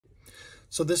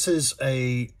So this is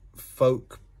a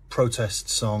folk protest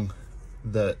song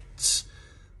that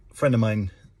a friend of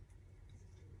mine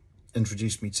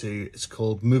introduced me to. It's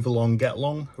called Move Along, Get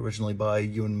Along, originally by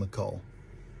Ewan McColl.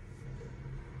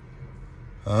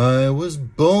 I was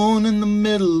born in the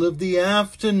middle of the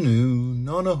afternoon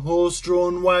on a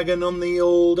horse-drawn wagon on the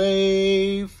old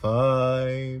A5.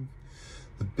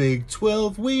 The big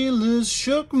 12-wheelers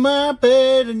shook my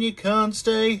bed, and you can't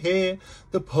stay here.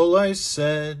 The police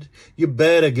said, you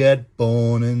better get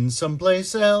born in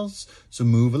someplace else. So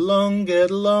move along, get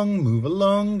along, move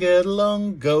along, get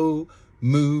along, go,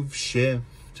 move,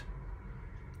 shift.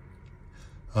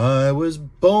 I was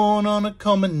born on a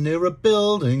common near a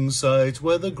building site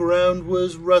where the ground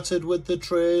was rutted with the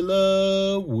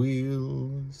trailer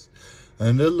wheels.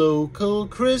 And a local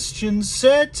Christian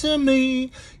said to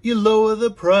me, you lower the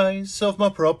price of my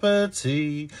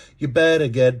property, you better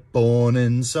get born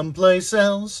in someplace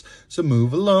else. So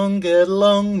move along, get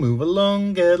along, move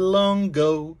along, get along,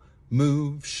 go,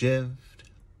 move, shift.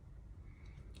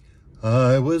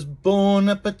 I was born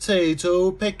at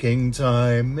potato picking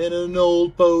time in an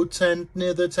old boat tent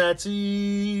near the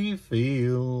tatty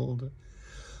field.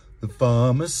 The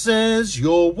farmer says,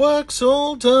 your work's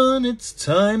all done, it's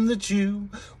time that you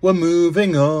were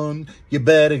moving on. You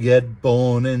better get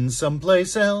born in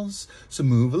someplace else. So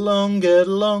move along, get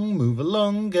along, move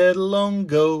along, get along,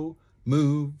 go,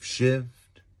 move,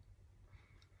 shift.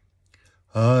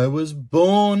 I was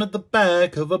born at the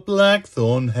back of a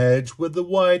blackthorn hedge with the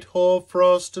white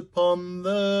hoarfrost upon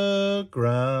the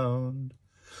ground.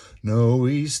 No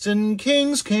eastern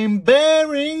kings came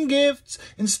bearing gifts,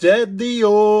 instead the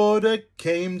order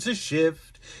came to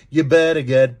shift. You better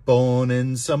get born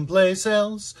in someplace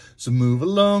else. So move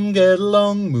along, get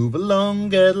along, move along,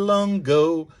 get along,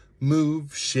 go,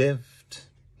 move, shift.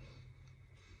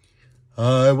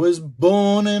 I was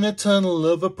born in a tunnel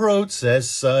of a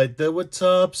protest site. There were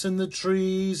tarps in the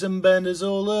trees and banners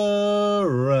all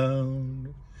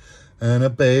around. And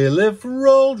a bailiff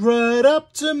rolled right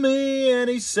up to me and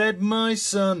he said, my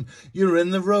son, you're in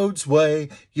the road's way.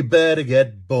 You better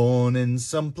get born in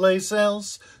someplace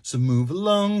else. So move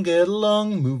along, get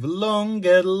along, move along,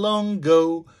 get along,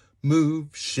 go,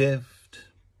 move, shift.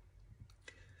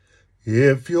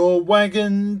 If you're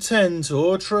wagon, tent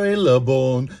or trailer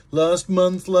born last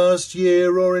month, last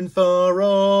year or in far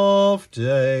off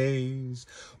days,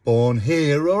 born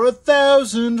here or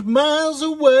 1,000 miles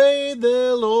away,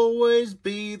 there'll always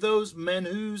be those men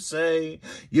who say,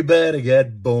 you better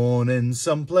get born in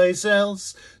someplace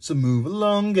else. So move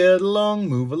along, get along,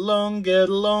 move along, get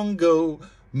along, go,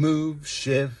 move,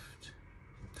 shift.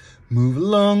 Move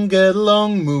along, get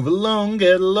along, move along,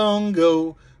 get along,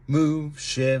 go, move,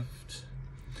 shift.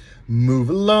 Move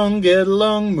along, get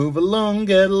along, move along,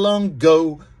 get along,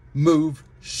 go, move,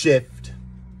 shift.